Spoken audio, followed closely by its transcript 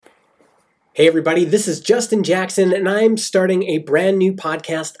Hey everybody, this is Justin Jackson and I'm starting a brand new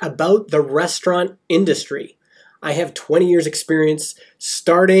podcast about the restaurant industry. I have 20 years experience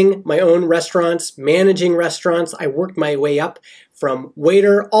starting my own restaurants, managing restaurants. I worked my way up from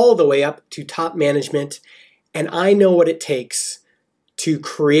waiter all the way up to top management, and I know what it takes to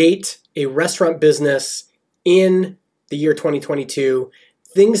create a restaurant business in the year 2022.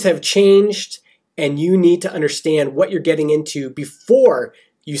 Things have changed and you need to understand what you're getting into before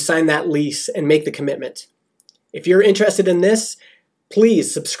you sign that lease and make the commitment. If you're interested in this,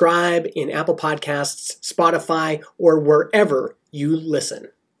 please subscribe in Apple Podcasts, Spotify, or wherever you listen.